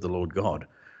presence of the Lord God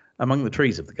among the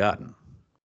trees of the garden.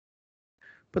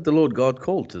 But the Lord God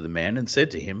called to the man and said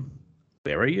to him,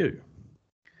 'Where are you?'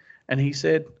 And he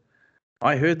said,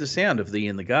 'I heard the sound of thee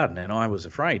in the garden, and I was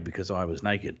afraid because I was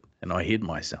naked, and I hid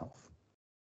myself.'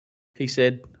 He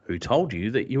said, 'Who told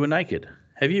you that you were naked?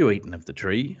 Have you eaten of the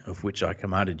tree of which I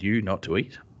commanded you not to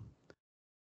eat?'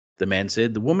 The man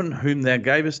said, 'The woman whom thou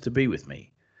gavest to be with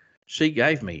me, she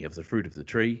gave me of the fruit of the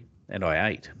tree, and I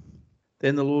ate.'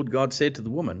 Then the Lord God said to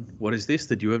the woman, 'What is this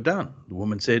that you have done?' The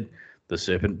woman said, 'The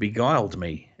serpent beguiled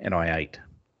me, and I ate.'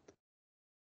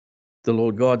 The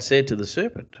Lord God said to the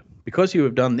serpent, 'Because you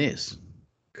have done this,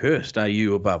 cursed are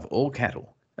you above all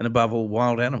cattle, and above all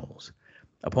wild animals.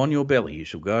 Upon your belly you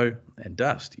shall go, and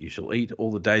dust you shall eat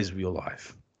all the days of your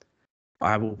life.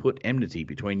 I will put enmity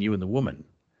between you and the woman,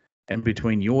 and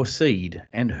between your seed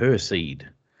and her seed.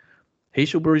 He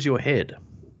shall bruise your head,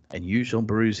 and you shall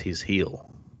bruise his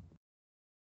heel.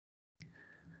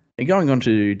 And going on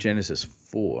to Genesis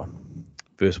 4,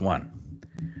 verse 1.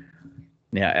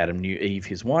 Now Adam knew Eve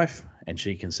his wife, and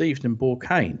she conceived and bore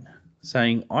Cain,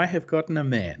 saying, I have gotten a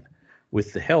man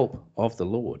with the help of the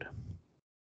Lord.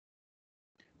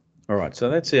 All right, so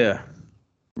that's our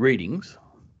readings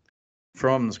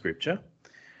from the scripture.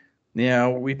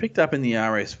 Now, we picked up in the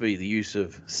RSV the use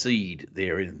of seed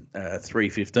there in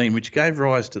 3:15, which gave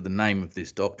rise to the name of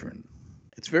this doctrine.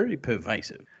 It's very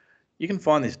pervasive. You can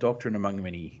find this doctrine among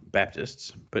many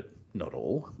Baptists, but not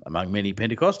all, among many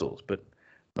Pentecostals, but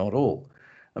not all,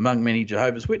 among many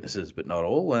Jehovah's Witnesses, but not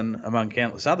all, and among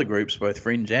countless other groups, both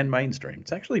fringe and mainstream.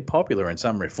 It's actually popular in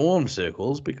some Reformed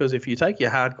circles because if you take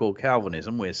your hardcore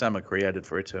Calvinism, where some are created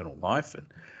for eternal life and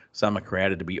some are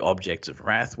created to be objects of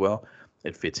wrath, well,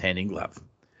 it fits hand in glove.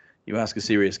 You ask a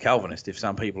serious Calvinist if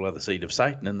some people are the seed of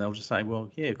Satan, and they'll just say,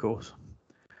 well, yeah, of course.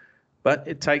 But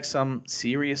it takes some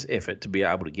serious effort to be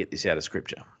able to get this out of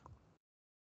Scripture.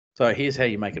 So here's how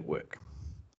you make it work.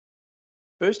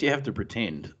 First, you have to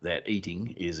pretend that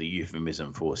eating is a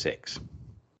euphemism for sex.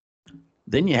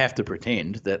 Then you have to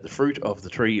pretend that the fruit of the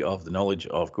tree of the knowledge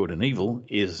of good and evil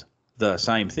is the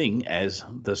same thing as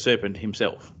the serpent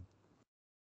himself.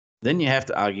 Then you have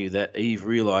to argue that Eve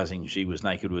realizing she was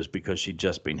naked was because she'd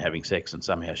just been having sex and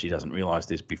somehow she doesn't realize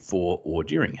this before or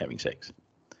during having sex.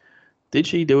 Did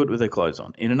she do it with her clothes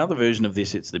on? In another version of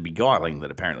this, it's the beguiling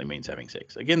that apparently means having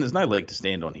sex. Again, there's no leg to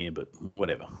stand on here, but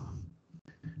whatever.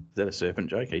 Is that a serpent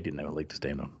joke? He didn't have a leg to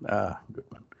stand on. Ah, good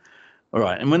one. All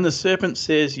right. And when the serpent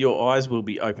says your eyes will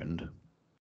be opened,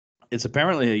 it's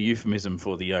apparently a euphemism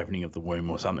for the opening of the womb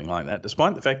or something like that,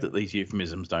 despite the fact that these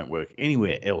euphemisms don't work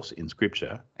anywhere else in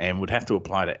Scripture and would have to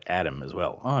apply to Adam as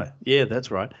well. Oh, yeah, that's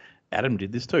right. Adam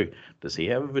did this too. Does he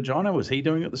have a vagina? Was he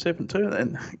doing it the serpent too?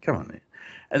 And come on.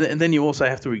 And then you also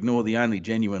have to ignore the only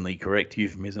genuinely correct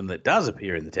euphemism that does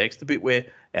appear in the text, the bit where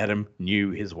Adam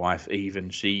knew his wife Eve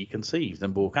and she conceived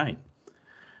and bore Cain.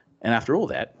 And after all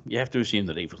that, you have to assume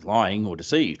that Eve was lying or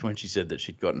deceived when she said that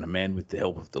she'd gotten a man with the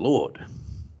help of the Lord.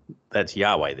 That's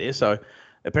Yahweh there. So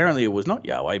apparently it was not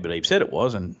Yahweh, but Eve said it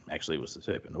was, and actually it was the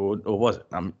serpent, or was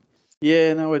it?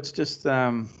 Yeah, no, it's just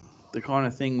the kind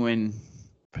of thing when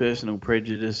personal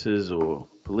prejudices or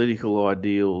political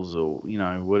ideals or, you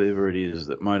know, whatever it is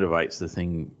that motivates the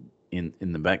thing in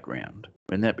the background,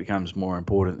 when that becomes more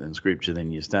important than Scripture,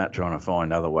 then you start trying to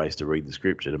find other ways to read the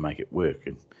Scripture to make it work.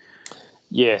 And,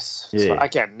 yes. Yeah. So,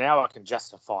 okay, now I can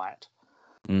justify it.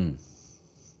 Mm.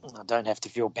 I don't have to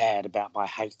feel bad about my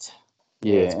hate.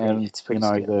 Yeah, it's pretty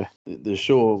you know, scary. the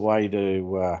sure way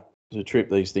to trip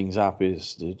these things up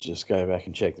is to just go back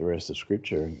and check the rest of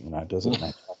Scripture. You know, does it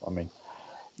match up? I mean,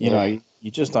 you know,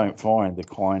 you just don't find the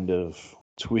kind of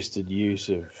twisted use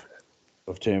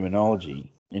of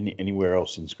terminology anywhere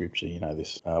else in Scripture. You know,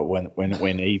 this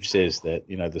when Eve says that,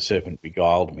 you know, the serpent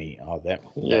beguiled me. Oh, that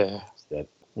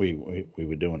we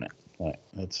were doing it. Like,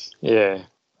 that's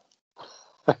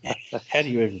how do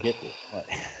you even get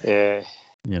there? Like,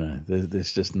 you know,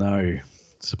 there's just no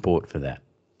support for that.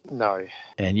 No.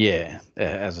 And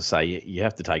as I say, you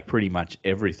have to take pretty much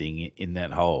everything in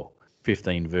that whole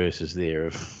 15 verses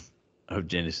there of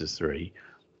Genesis 3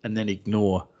 and then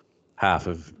ignore half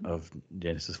of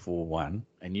Genesis 4:1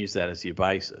 and use that as your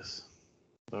basis.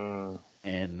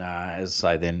 And as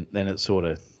I say, then it sort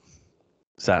of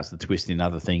starts to twist in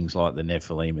other things like the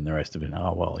Nephilim and the rest of it.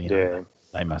 Oh, well, you know,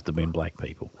 they must have been black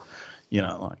people. You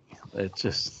know, like,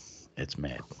 it's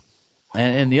mad.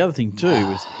 And the other thing too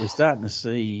is we're starting to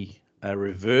see a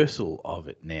reversal of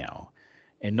it now,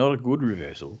 and not a good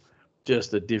reversal,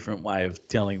 just a different way of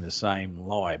telling the same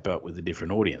lie but with a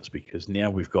different audience, because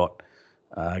now we've got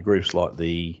groups like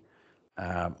the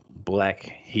Black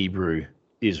Hebrew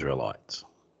Israelites,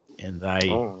 and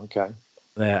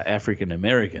they're African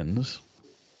Americans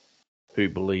who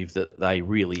believe that they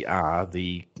really are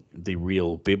the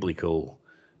real biblical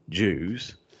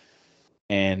Jews,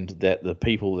 and that the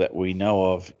people that we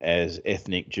know of as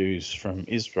ethnic Jews from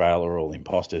Israel are all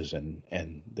imposters and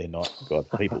they're not God's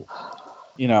people.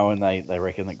 You know, and they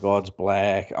reckon that God's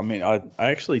black. I mean, I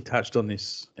actually touched on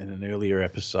this in an earlier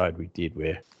episode we did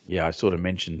where, I sort of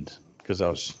mentioned, because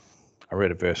I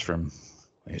read a verse from,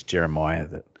 I guess, Jeremiah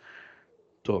that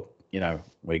talked, you know,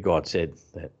 where God said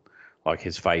that, like,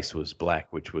 his face was black,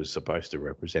 which was supposed to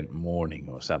represent mourning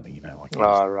or something, you know. Like,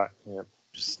 right, yeah.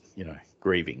 Just, you know,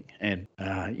 grieving. And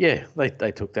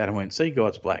they took that and went, see,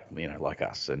 God's black, like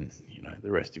us, and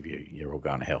the rest of you're all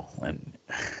going to hell. And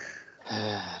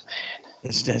Man.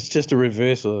 it's just a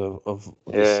reversal of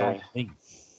the same thing.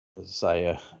 As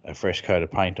say a fresh coat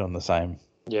of paint on the same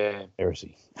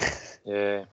heresy.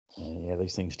 Yeah. Yeah,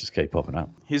 these things just keep popping up.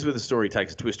 Here's where the story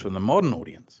takes a twist from the modern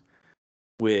audience,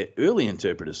 where early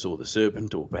interpreters saw the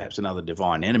serpent or perhaps another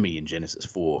divine enemy in Genesis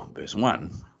 4, verse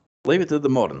 1. Leave it to the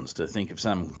moderns to think of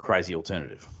some crazy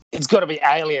alternative. It's got to be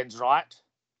aliens, right?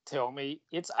 Tell me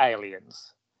it's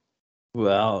aliens.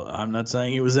 Well, I'm not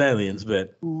saying it was aliens,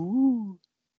 but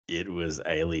it was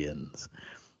aliens.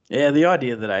 Yeah, the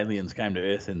idea that aliens came to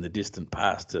Earth in the distant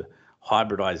past to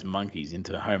hybridize monkeys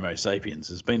into Homo sapiens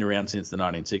has been around since the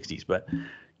 1960s, but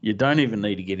you don't even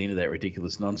need to get into that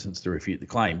ridiculous nonsense to refute the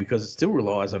claim, because it still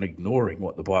relies on ignoring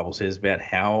what the Bible says about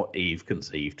how Eve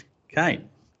conceived Cain.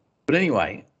 But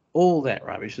anyway, all that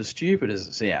rubbish, as stupid as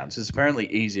it sounds, is apparently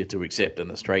easier to accept than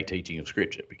the straight teaching of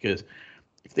Scripture, because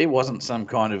if there wasn't some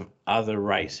kind of other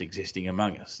race existing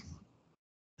among us,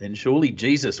 then surely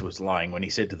Jesus was lying when he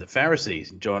said to the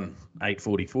Pharisees in John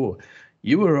 8:44,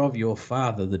 "You are of your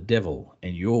father the devil,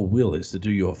 and your will is to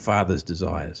do your father's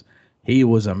desires. He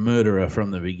was a murderer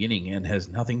from the beginning and has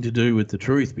nothing to do with the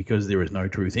truth, because there is no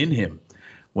truth in him.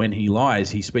 When he lies,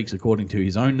 he speaks according to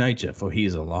his own nature, for he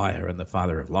is a liar and the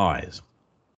father of lies."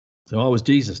 So what was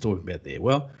Jesus talking about there?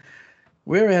 Well,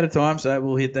 we're out of time, so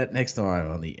we'll hit that next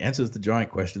time on the Answers to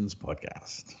Giant Questions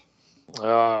podcast.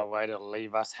 Oh, way to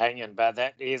leave us hanging, but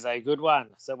that is a good one.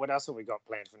 So what else have we got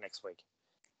planned for next week?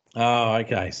 Oh,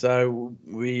 okay. So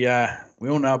we all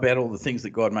know about all the things that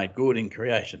God made good in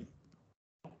creation.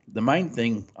 The main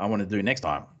thing I want to do next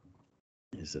time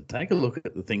is to take a look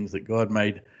at the things that God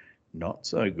made not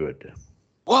so good.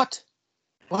 What?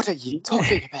 What are you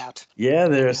talking about? Yeah,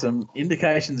 there are some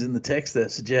indications in the text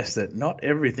that suggest that not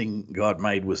everything God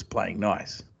made was playing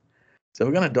nice. So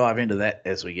we're going to dive into that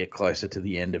as we get closer to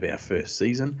the end of our first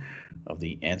season of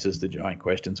the Answers to Giant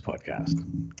Questions podcast.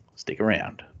 Stick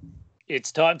around.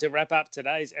 It's time to wrap up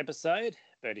today's episode,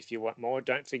 but if you want more,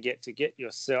 don't forget to get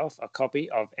yourself a copy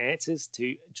of Answers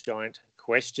to Giant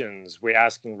Questions. We're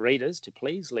asking readers to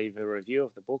please leave a review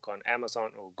of the book on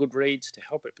Amazon or Goodreads to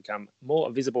help it become more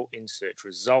visible in search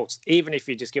results. Even if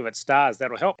you just give it stars,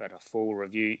 that'll help, but a full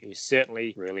review is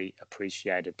certainly really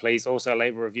appreciated. Please also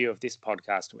leave a review of this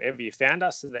podcast wherever you found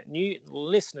us so that new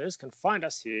listeners can find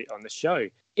us here on the show.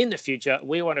 In the future,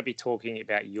 we want to be talking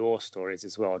about your stories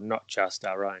as well, not just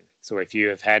our own. So if you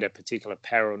have had a particular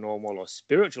paranormal or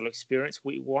spiritual experience,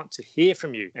 we want to hear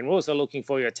from you. And we're also looking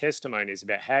for your testimonies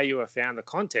about how you have found the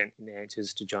content in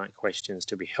Answers to Giant Questions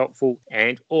to be helpful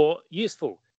and or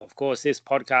useful. Of course, this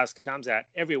podcast comes out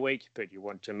every week, but you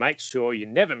want to make sure you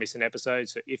never miss an episode.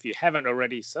 So if you haven't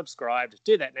already subscribed,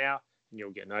 do that now, and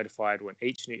you'll get notified when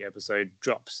each new episode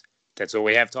drops. That's all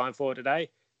we have time for today.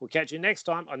 We'll catch you next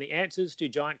time on the Answers to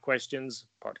Giant Questions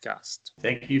podcast.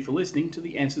 Thank you for listening to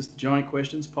the Answers to Giant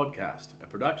Questions podcast, a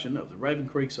production of the Raven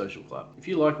Creek Social Club. If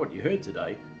you like what you heard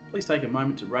today, please take a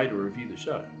moment to rate or review the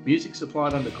show. Music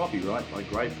supplied under copyright by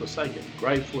Grave Forsaken,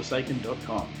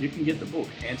 graveforsaken.com. You can get the book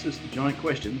Answers to Giant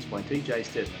Questions by TJ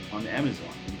Stedman on Amazon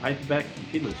in paperback and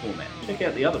Kindle format. Check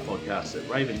out the other podcasts at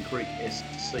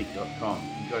ravencreeksc.com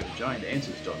and go to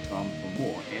giantanswers.com for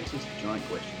more Answers to Giant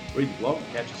Questions. Read the blog,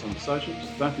 catch us on the socials.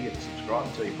 Don't forget to subscribe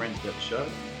and tell your friends about the show.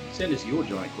 Send us your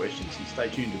giant questions and stay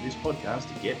tuned to this podcast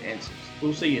to get answers.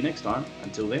 We'll see you next time.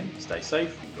 Until then, stay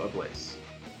safe and God bless.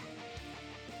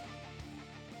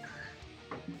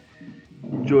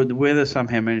 Enjoyed the weather.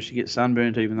 Somehow managed to get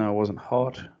sunburnt even though it wasn't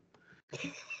hot.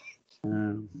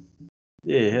 Had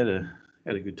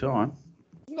a good time.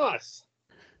 Nice.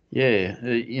 Yeah,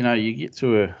 you get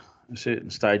to a certain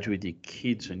stage with your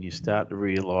kids and you start to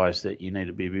realise that you need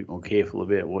to be a bit more careful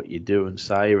about what you do and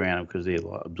say around them because they're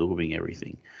like absorbing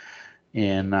everything.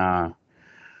 And,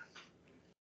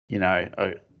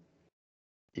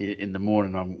 in the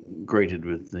morning I'm greeted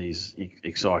with these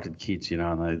excited kids, and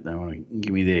they want to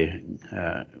give me their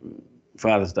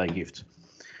Father's Day gifts.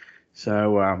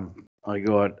 So I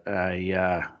got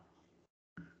a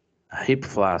hip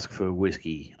flask for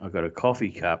whiskey. I got a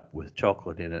coffee cup with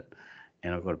chocolate in it,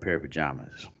 and I've got a pair of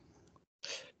pajamas.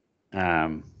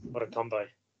 What a combo.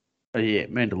 Oh yeah,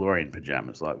 Mandalorian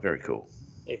pajamas, like very cool.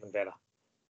 Even better.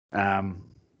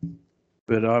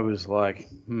 But I was like,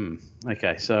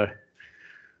 okay, so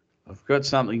I've got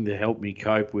something to help me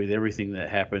cope with everything that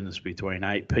happens between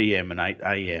 8 p.m. and 8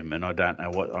 a.m. and I don't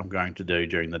know what I'm going to do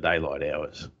during the daylight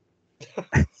hours.